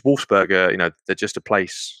 Because Wolfsburg, they're just a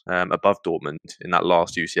place above Dortmund in that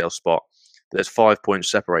last UCL spot. There's 5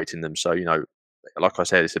 points separating them. So, like I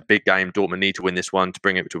said, it's a big game. Dortmund need to win this one to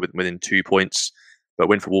bring it to within 2 points. But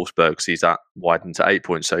win for Wolfsburg sees that widen to 8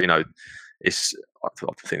 points. So, I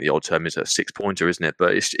think the odd term is a 6-pointer, isn't it?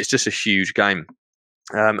 But it's just a huge game.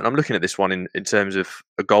 And I'm looking at this one in terms of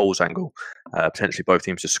a goals angle, potentially both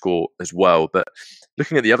teams to score as well. But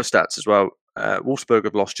looking at the other stats as well, Wolfsburg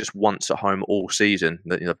have lost just once at home all season.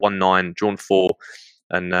 Won 9, drawn 4,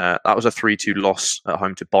 and that was a 3-2 loss at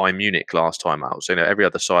home to Bayern Munich last time out. So every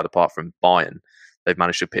other side apart from Bayern, they've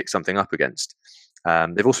managed to pick something up against.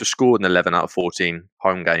 They've also scored in 11 out of 14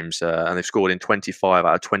 home games, and they've scored in 25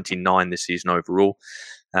 out of 29 this season overall.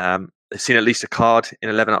 They've seen at least a card in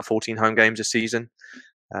 11 out of 14 home games this season.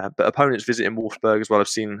 But opponents visiting Wolfsburg as well have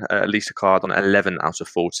seen at least a card on 11 out of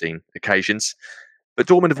 14 occasions. But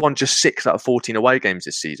Dortmund have won just 6 out of 14 away games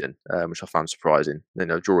this season, which I found surprising.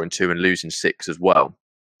 Drawing 2 and losing 6 as well.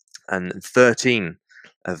 And 13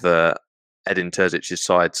 of Edin Terzic's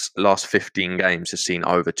side's last 15 games has seen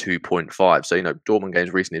over 2.5. So, Dortmund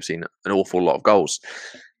games recently have seen an awful lot of goals.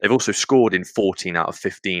 They've also scored in 14 out of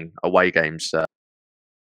 15 away games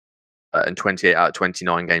and 28 out of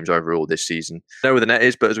 29 games overall this season. I know where the net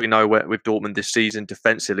is, but as we know with Dortmund this season,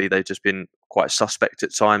 defensively, they've just been quite suspect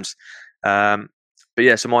at times. But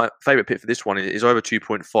yeah, so my favourite pick for this one is over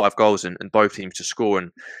 2.5 goals and both teams to score.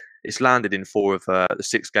 And it's landed in 4 of the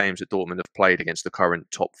 6 games that Dortmund have played against the current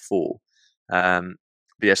top 4. But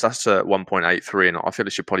yes, that's 1.83, and I feel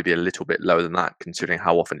it should probably be a little bit lower than that, considering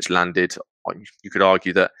how often it's landed. You could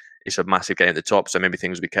argue that it's a massive game at the top, so maybe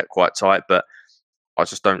things will be kept quite tight, but I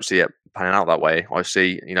just don't see it panning out that way. I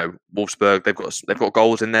see, Wolfsburg, they've got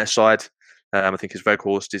goals in their side. I think his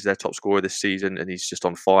Weghorst is their top scorer this season, and he's just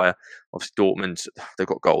on fire. Obviously, Dortmund, they've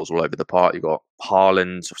got goals all over the park. You've got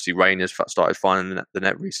Haaland, obviously Reyna's started finding the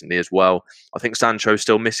net recently as well. I think Sancho's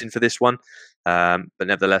still missing for this one. But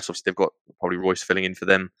nevertheless, obviously, they've got probably Royce filling in for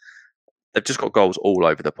them. They've just got goals all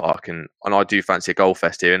over the park, and I do fancy a goal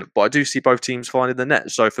fest here. But I do see both teams finding the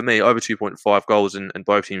net. So for me, over 2.5 goals and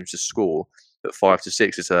both teams to score at 5 to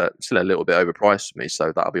 6 is still a little bit overpriced for me.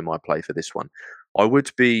 So that'll be my play for this one. I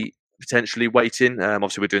would be potentially waiting.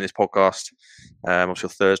 Obviously, we're doing this podcast obviously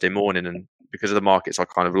Thursday morning, and because of the markets, I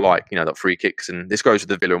kind of like that free kicks, and this goes with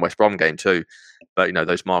the Villa and West Brom game too. But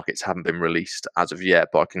those markets haven't been released as of yet.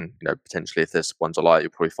 But I can potentially, if there's ones I like,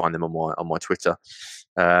 you'll probably find them on my Twitter.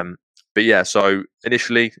 But yeah, so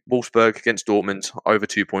initially Wolfsburg against Dortmund, over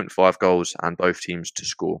 2.5 goals and both teams to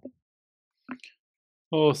score.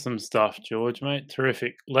 Awesome stuff, George, mate.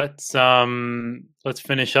 Terrific. Let's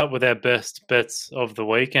finish up with our best bets of the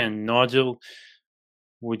weekend. Nigel,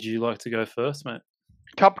 would you like to go first, mate?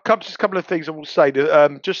 Just a couple of things I will say.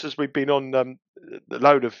 Just as we've been on, the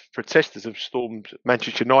load of protesters have stormed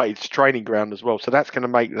Manchester United's training ground as well. So that's going to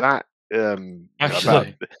make that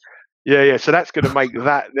Actually, Yeah. So that's going to make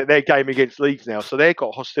that their game against Leeds now. So they've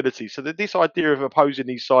got hostility. So this idea of opposing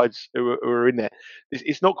these sides who are in there,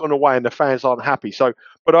 it's not gone away, and the fans aren't happy. So,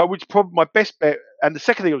 but I would probably my best bet, and the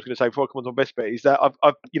second thing I was going to say before I come on to my best bet is that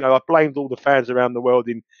I've blamed all the fans around the world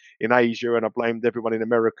in Asia, and I blamed everyone in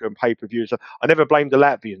America and pay-per-views. I never blamed the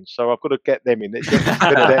Latvians, so I've got to get them in. You've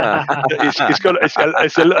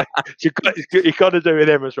got to do with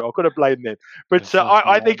them as well. I've got to blame them. But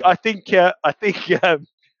I think.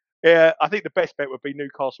 Yeah, I think the best bet would be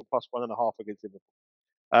Newcastle plus 1.5 against Liverpool.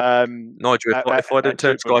 Nigel, if I don't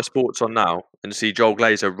turn Sky Sports on now and see Joel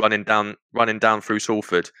Glazer running down through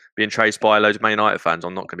Salford, being chased by loads of Man United fans,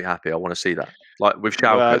 I'm not going to be happy. I want to see that, like with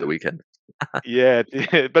Schalke at the weekend. Yeah,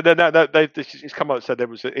 but it's come out and said there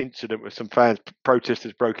was an incident with some fans,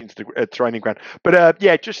 protesters broke into the training ground. But I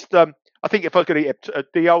think if I was going to get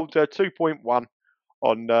the old 2.1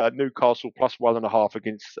 on Newcastle plus 1.5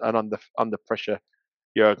 against an under pressure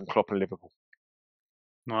Jurgen Klopp and Liverpool.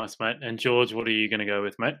 Nice, mate. And George, what are you going to go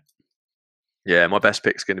with, mate? Yeah, my best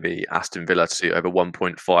pick's going to be Aston Villa to over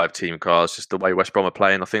 1.5 team cars. Just the way West Brom are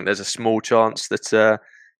playing, I think there's a small chance that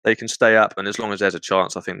they can stay up, and as long as there's a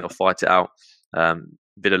chance, I think they'll fight it out.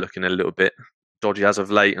 Villa looking a little bit dodgy as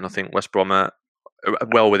of late, and I think West Brom are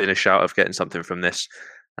well within a shout of getting something from this.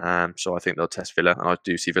 So I think they'll test Villa, and I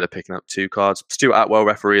do see Villa picking up 2 cards. Stuart Atwell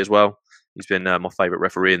referee as well. He's been my favourite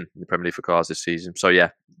referee in the Premier League for cards this season. So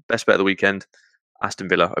yeah, best bet of the weekend, Aston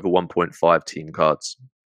Villa over 1.5 team cards.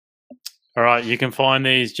 All right, you can find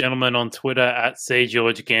these gentlemen on Twitter at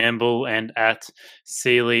CGeorgeGamble and at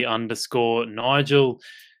Seeley_Nigel.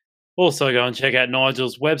 Also go and check out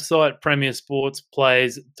Nigel's website,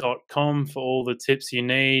 premiersportsplays.com, for all the tips you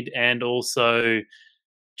need, and also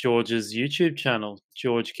George's YouTube channel,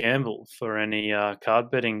 George Gamble, for any card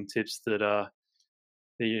betting tips that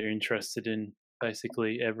you're interested in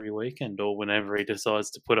basically every weekend or whenever he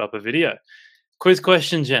decides to put up a video. Quiz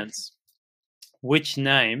question, gents. Which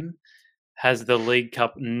name has the League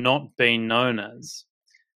Cup not been known as?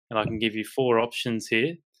 And I can give you 4 options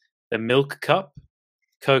here. The Milk Cup,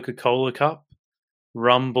 Coca-Cola Cup,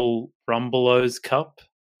 Rumbelows Cup,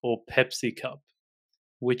 or Pepsi Cup.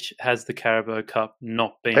 Which has the Carabao Cup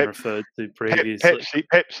not been referred to previously?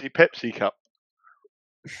 Pepsi Cup.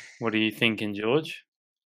 What are you thinking, George?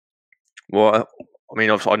 Well, I mean,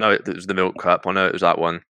 obviously, I know it was the Milk Cup. I know it was that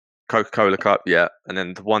one. Coca-Cola Cup, yeah. And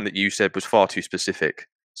then the one that you said was far too specific.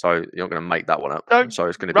 So you're not going to make that one up. So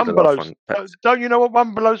it's going to be the last one. Don't you know what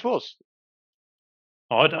Rumbelows was?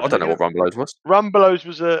 I don't know what Rumbelows was. Rumbelows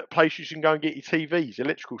was a place you can go and get your TVs,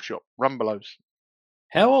 electrical shop. Rumbelows.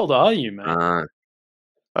 How old are you, mate?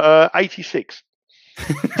 86.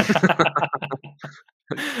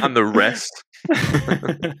 And the rest.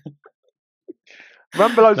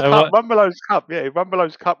 Rumbelows Cup. Yeah,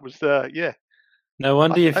 Rumbelows Cup was yeah. No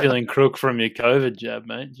wonder you're feeling crook from your COVID jab,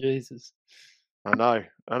 mate. Jesus. I know.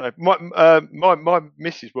 My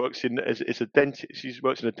missus works as a dentist. She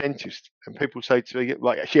works in a dentist, and people say to me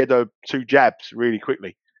like she had 2 jabs really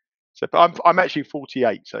quickly. So, but I'm actually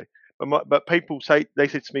 48. So, but people say they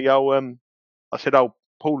said to me, I said,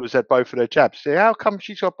 Paul has had both of their jabs. I say, how come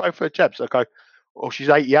she's got both of her jabs? I go, well, she's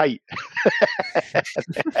 88.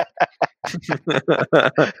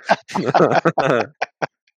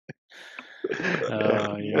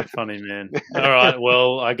 Oh, you're funny, man. All right,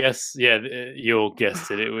 well, I guess you all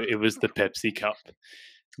guessed it. It was the Pepsi Cup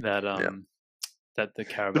that that the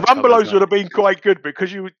Carabao. The Rumbelows would have been quite good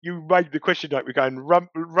because you made the question like we're going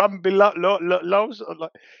Rumbelows.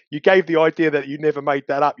 Like, you gave the idea that you never made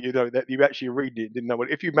that up. You know that you actually read it, didn't know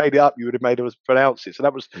what. If you made it up, you would have made us pronounce it. So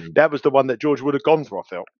that was the one that George would have gone for. I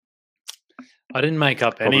felt. I didn't make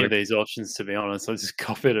up any of these options, to be honest. I just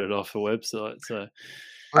copied it off a website. So,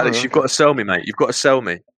 Alex, you've got to sell me, mate. You've got to sell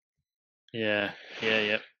me. Yeah.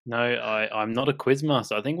 No, I'm not a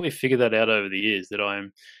quizmaster. I think we figured that out over the years that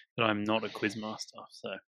I'm not a quizmaster. So,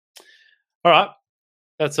 all right,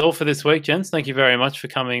 that's all for this week, gents. Thank you very much for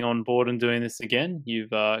coming on board and doing this again.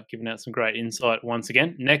 You've given out some great insight once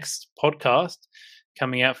again. Next podcast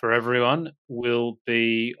coming out for everyone will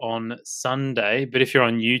be on Sunday, but if you're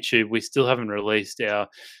on YouTube, we still haven't released our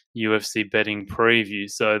UFC betting preview,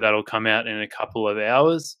 so that'll come out in a couple of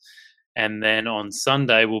hours. And then on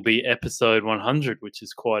Sunday will be episode 100, which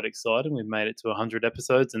is quite exciting. We've made it to 100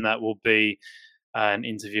 episodes, and that will be an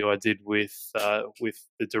interview I did with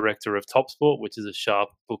the director of TopSport, which is a sharp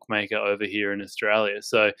bookmaker over here in Australia.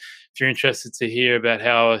 So if you're interested to hear about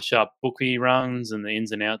how a sharp bookie runs and the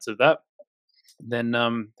ins and outs of that, then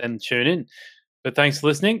tune in. But thanks for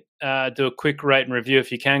listening. Do a quick rate and review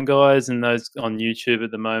if you can, guys. And those on YouTube at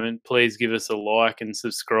the moment, please give us a like and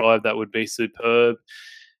subscribe. That would be superb.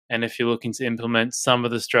 And if you're looking to implement some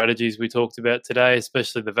of the strategies we talked about today,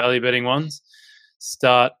 especially the value betting ones,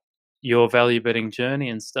 start your value betting journey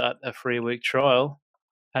and start a free week trial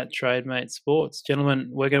at TradeMate Sports. Gentlemen,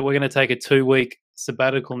 we're going to take a 2-week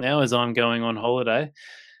sabbatical now as I'm going on holiday.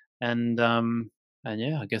 And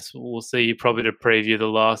yeah, I guess we'll see you probably to preview the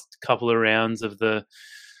last couple of rounds of the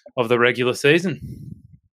regular season.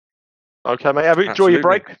 Okay, mate. Enjoy your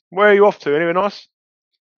break. Where are you off to? Anywhere nice?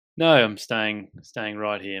 No, I'm staying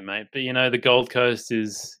right here, mate. But the Gold Coast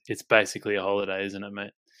it's basically a holiday, isn't it,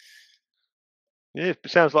 mate? Yeah, it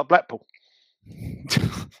sounds like Blackpool.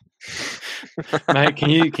 Mate, can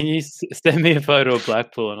you send me a photo of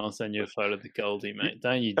Blackpool and I'll send you a photo of the Goldie, mate?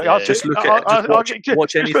 Don't you dare. Just look at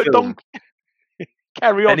watch any film.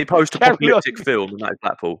 Carry on. Any post-apocalyptic film, and that is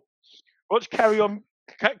Blackpool. Watch Carry On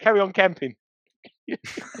Camping.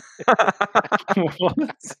 What?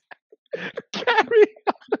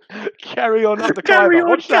 Carry on up the Carry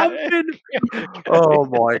On Camping. Oh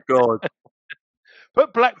my God.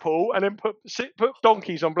 Put Blackpool and then put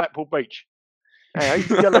donkeys on Blackpool Beach. Hey,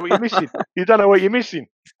 you don't know what you're missing. You don't know what you're missing.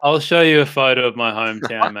 I'll show you a photo of my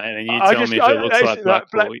hometown, mate, and you tell me if it looks like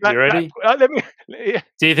Blackpool. You ready?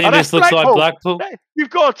 Do you think this looks Blackpool. like Blackpool? You've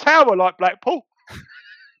got a tower like Blackpool.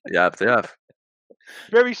 Yeah, they have.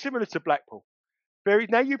 Very similar to Blackpool.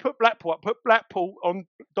 Now you put Blackpool up. Put Blackpool on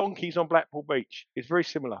donkeys on Blackpool Beach. It's very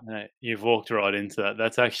similar. No, you've walked right into that.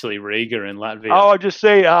 That's actually Riga in Latvia. Oh, I've just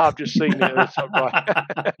seen it. That's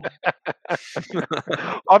right.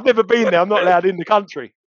 I've never been there. I'm not allowed in the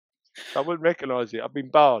country. I wouldn't recognise it. I've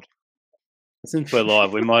been barred. Since we're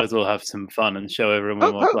live, we might as well have some fun and show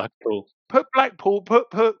everyone what Blackpool. Put Blackpool.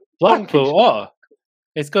 Put Blackpool. Oh,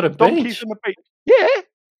 it's got a donkeys beach. on the beach. Yeah.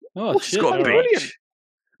 Oh, It's got a brilliant. beach.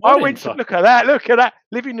 I went to look at that.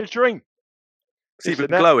 Living the dream. See, but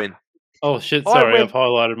glowing. Oh shit! Sorry, I've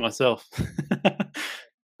highlighted myself.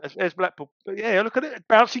 There's Blackpool. But yeah, look at it.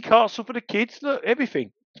 Bouncy castle for the kids. Look,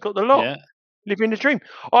 everything. It's got the lot. Yeah. Living the dream.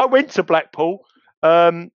 I went to Blackpool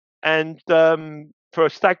for a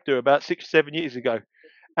stag do about 6-7 years ago,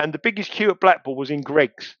 and the biggest queue at Blackpool was in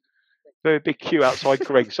Greg's. Very big queue outside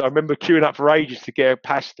Greg's. So I remember queuing up for ages to get a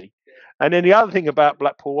pasty. And then the other thing about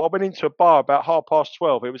Blackpool, I went into a bar about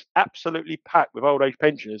 12:30. It was absolutely packed with old age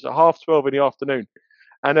pensioners at 12:30 in the afternoon.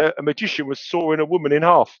 And a magician was sawing a woman in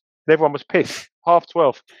half. And everyone was pissed.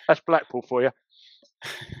 12:30. That's Blackpool for you.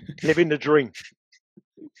 Living the dream.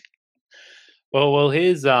 Well,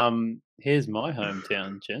 here's my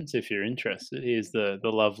hometown, gents. If you're interested, here's the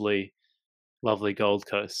lovely Gold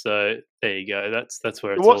Coast. So there you go. That's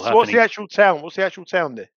where it's all happening. What's the actual town? What's the actual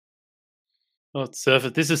town there? Oh, it's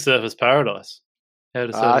Surfers. This is Surfers Paradise. How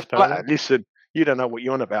to Surfers Paradise? Listen, you don't know what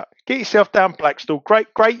you're on about. Get yourself down Blackstall.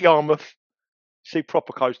 Great Yarmouth. See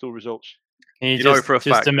proper coastal resorts. Can you know for a just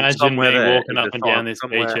fact imagine me there walking up and down this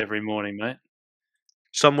beach every morning, mate?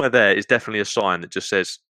 Somewhere there is definitely a sign that just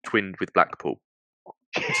says twinned with Blackpool.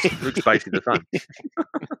 It looks basically the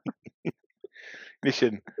same.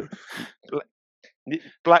 Listen,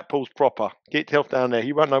 Blackpool's proper. Get yourself down there.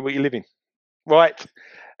 You won't know where you're living. Right.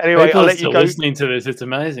 Anyway, People I'll let you go. Listening to this, it's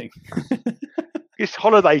amazing. It's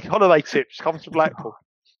holiday tips. Come to Blackpool.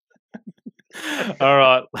 All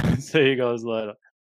right. See you guys later.